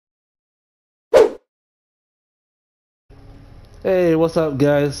Hey, what's up,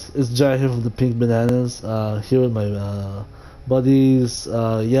 guys? It's Jai here from the Pink Bananas. Here with my buddies,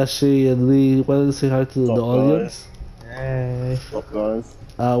 Yashi and Lee. Why don't you say hi to What's the up, audience? Hey. What's up, guys?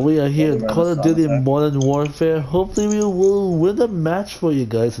 We are here in Welcome Call to of Duty Attack. Modern Warfare. Hopefully, we will win a match for you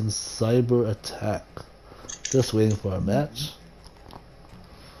guys in Cyber Attack. Just waiting for a match.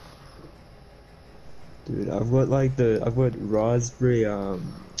 Dude, I've got raspberry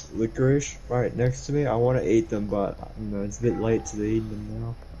licorice right next to me. I want to eat them, but it's a bit late to eat them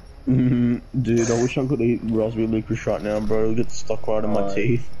now. Dude, I wish I could eat raspberry licorice right now, bro. It'll get stuck right in my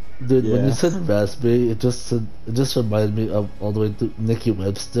teeth. Dude, when you Yeah. said raspberry, it just reminded me of all the way to Nikki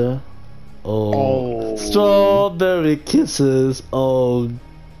Webster. Oh, Oh. strawberry kisses. Oh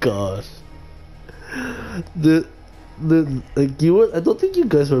gosh. Like you were. I don't think you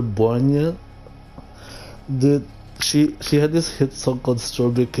guys were born yet. Dude, she had this hit song called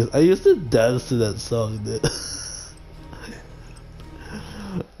Strawberry Kiss. I used to dance to that song, dude.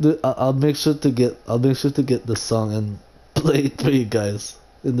 Dude, I'll make sure to get the song and play it for you guys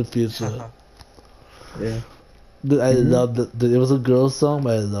in the future. Yeah. Dude, I loved it. Dude, it was a girl song,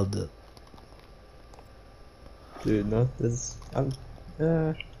 but I loved it. Dude, no, there's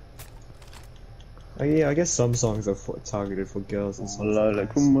yeah, I guess some songs are targeted for girls and some.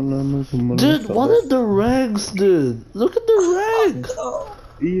 Dude, what are the ranks, dude? Look at the rank. Are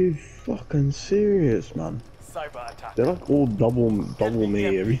you fucking serious, man? They're like all double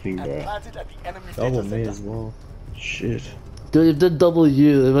me, everything, bro. Double me as well. Shit. Dude, if they're double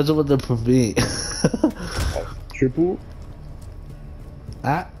you, imagine what they're for me. Triple?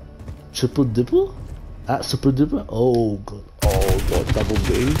 Triple dipple? Super duper? Oh god. Oh god, double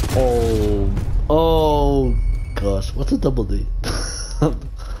D? Oh gosh, what's a double D?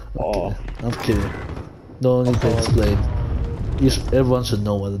 Oh. I'm kidding. No need to explain. Everyone should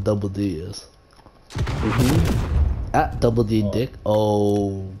know what a double D is. Double D dick.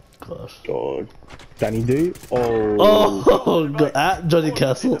 Oh gosh. God. Danny D? Oh. Oh god. Johnny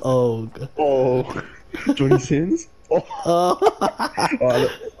Castle. Oh god. Oh. Johnny Sins? Oh.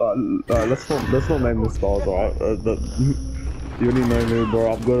 Let's not name the stars, alright? You already know me, bro.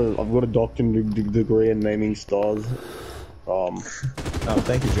 I've got a doctorate degree in naming stars. Oh,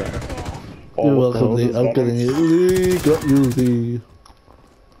 thank you, John. You're welcome, Lee. I'm getting it. Lee, got you, Lee.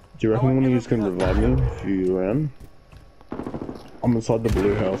 Do you reckon one of you can revive me if you ran? I'm inside the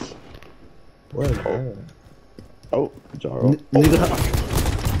blue house. Where? Oh, Gyro.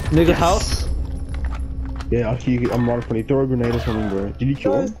 Nigga house? Yeah, I'm right in front of you. Throw a grenade or something, bro. Did you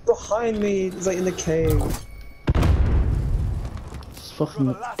kill him? Behind me. It's like in the cave. It's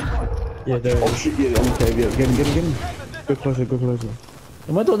fucking. Yeah, there it Oh is. shit, yeah, I'm okay, yeah. Get him. Go closer.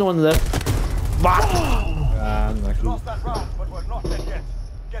 Am I the only one left? I'm lucky.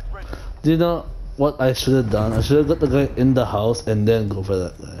 Do you know what I should have done? I should have got the guy in the house and then go for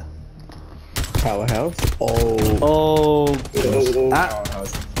that guy. Powerhouse? Oh. Oh.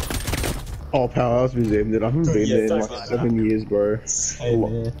 Oh, Powerhouse Museum, dude. I haven't been there in like 7 years, bro.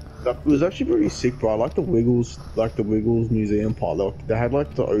 Hey, That was actually pretty sick, bro. I like the Wiggles museum part. Like, they had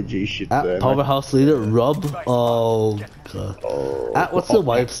like the OG shit there. Powerhouse leader Rob. Oh god. Oh, What's the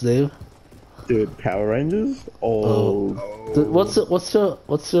wife's name? dude, Power Rangers? Oh. Dude, what's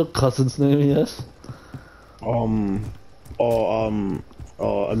your cousin's name? Yes.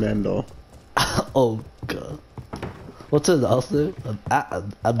 Amanda. Oh god. What's her last name?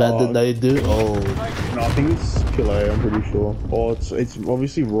 Abandoned Naidu? Oh. No, I think it's Pillay, I'm pretty sure. Or it's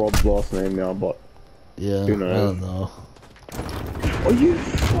obviously Rob's last name now, but Yeah, who knows? I don't know. Are you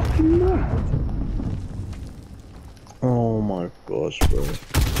fucking mad? Oh my gosh, bro.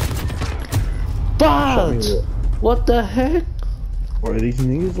 But what the heck? Bro, these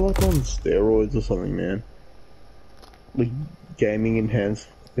niggas are like on steroids or something, man. Like gaming enhanced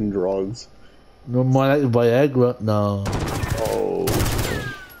fucking drugs. No more like Viagra? No. Oh.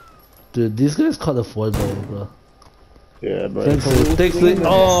 Dude, these guys can't afford Viagra. Yeah, bro. Thanks, Lee.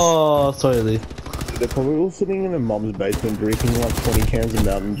 Oh, sorry, Lee. They're probably all sitting in their mum's basement drinking like 20 cans of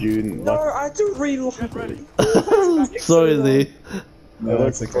Mountain Dew and No, like, I do reload. Sorry, Lee. No, like,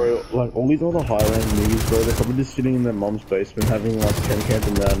 it's okay. bro, like all these other higher end niggas, bro, they're probably just sitting in their mum's basement having like 10 cans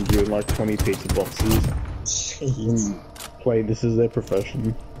of Mountain Dew and like 20 pizza boxes. Jeez. Play this is their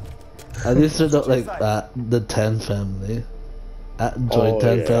profession. At least they're not like the Tan family. Joy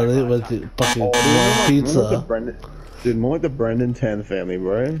Tan yeah. family with the fucking Oh, one pizza. Dude, more like the Brendan Tan family,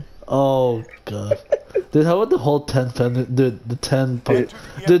 bro. Oh god. Dude, how about the whole Tan family? Dude, the Tan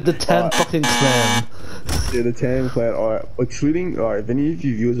dude, the Tan fucking clan. Yeah, the Tan clan. Alright, excluding, alright, if any of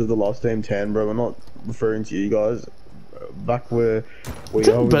you viewers of the last name Tan, bro, we're not referring to you guys. Back where we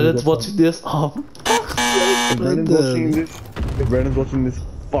are. Brennan's watching this. Oh, fuck. Brennan's watching this. If Brandon's watching this,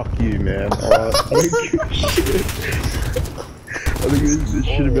 fuck you, man. Alright? I don't give a shit. I don't give a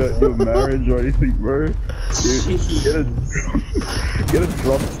shit about your marriage or anything, bro. Dude, get a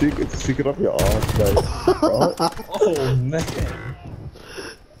drumstick and stick it up your ass, mate. Right? Oh man.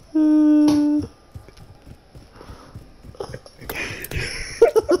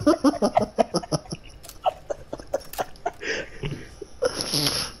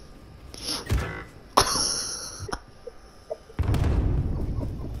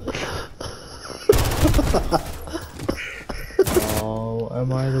 Oh,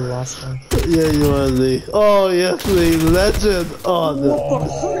 am I the last one? Yeah, you are Lee. Oh yes, Lee, legend. Oh,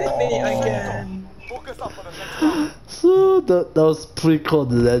 Me again. so that was pretty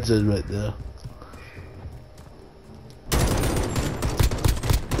called legend right there.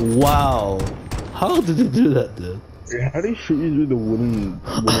 Wow, how did he do that, dude? How do you shoot you through the wooden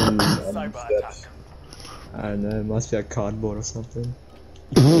steps? I don't know, it must be a cardboard or something.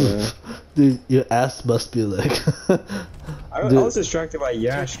 Yeah. Dude, your ass must be like. I was distracted by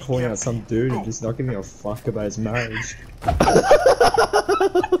Yash calling out some dude and just not giving a fuck about his marriage.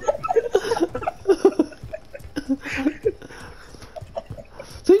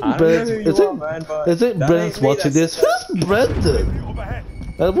 I don't know who you are, man, but I think that Brennan's ain't me, watching this. that's- Who's Brendan?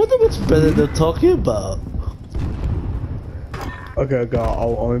 I wonder what's Brendan they're talking about. Okay, God, I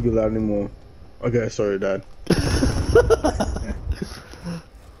won't be loud anymore. Okay, sorry, Dad.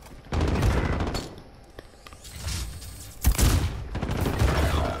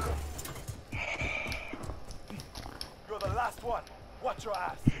 You're the last one. Watch your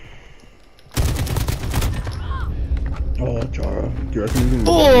ass. Oh, Jara. Do you reckon you can...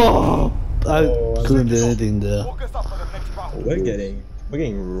 Oh! I Oh, couldn't do anything there. Focus up for the next round. We're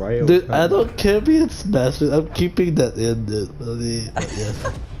getting railed. Dude, I don't care if it's smashed. I'm keeping that in, dude. But yeah.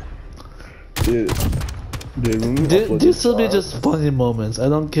 Dude, when we upload These this, will be just funny moments. I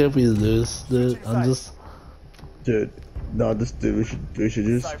don't care if we lose, dude. I'm just. Dude, no, this dude, we should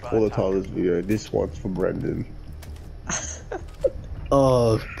just call the title of this video. This one's for Brendan.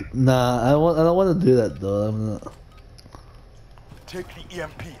 Oh, nah. I don't want to do that though. I'm not. Take the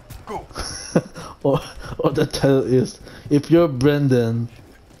EMP. Go. or the title is, if you're Brendan,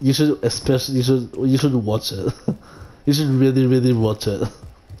 you should watch it. You should really watch it.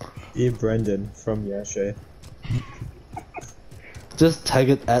 Dear Brendan from Yashe. Just tag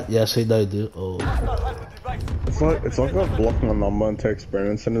it at Yashe Naidu. Oh. It's like I blocked my number and text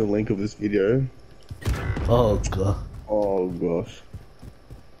Brendan, send him the link of this video. Oh god. Oh gosh.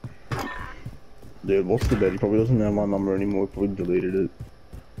 Dude, what's the bet? He probably doesn't have my number anymore, he probably deleted it.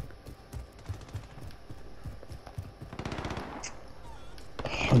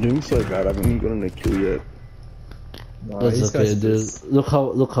 I'm doing so bad, I haven't even gotten a kill yet. No, That's these okay, guys dude. just- Look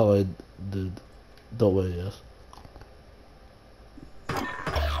how I did. Don't worry, yes.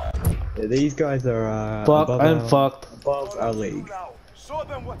 Yeah, these guys are Fuck, above I'm our, fucked. above our league. Now, show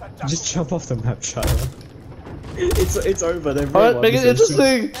them what a Just jump off the map, Charlie. It's over. They've Alright, won make it this mission.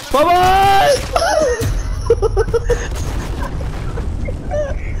 interesting! Bye bye!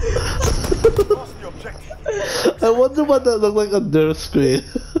 lost the objective. I wonder what that looked like on their screen.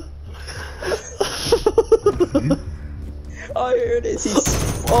 Oh, here it is.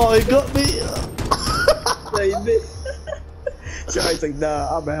 He's Oh, he got me! Charlie's like,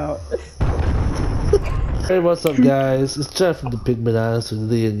 nah, I'm out. Hey, what's up guys? It's Jeff from the Pink Bananas with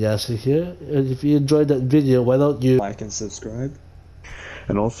Lee and Yashi here. And if you enjoyed that video, why don't you Like and subscribe.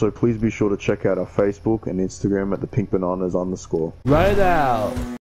 And also, please be sure to check out our Facebook and Instagram at the Pink Bananas_. right out?